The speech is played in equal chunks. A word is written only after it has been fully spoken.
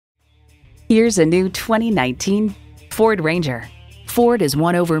Here's a new 2019 Ford Ranger. Ford has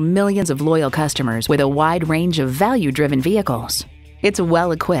won over millions of loyal customers with a wide range of value-driven vehicles. It's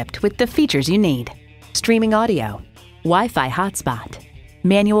well equipped with the features you need: streaming audio, Wi-Fi hotspot,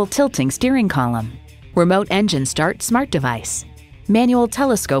 manual tilting steering column, remote engine start smart device, manual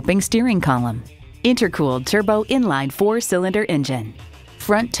telescoping steering column, intercooled turbo inline 4-cylinder engine,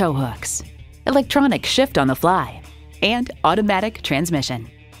 front tow hooks, electronic shift on the fly, and automatic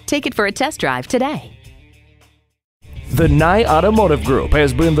transmission. Take it for a test drive today. The Nye Automotive Group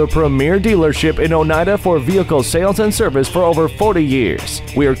has been the premier dealership in Oneida for vehicle sales and service for over 40 years.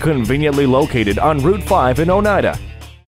 We are conveniently located on Route 5 in Oneida.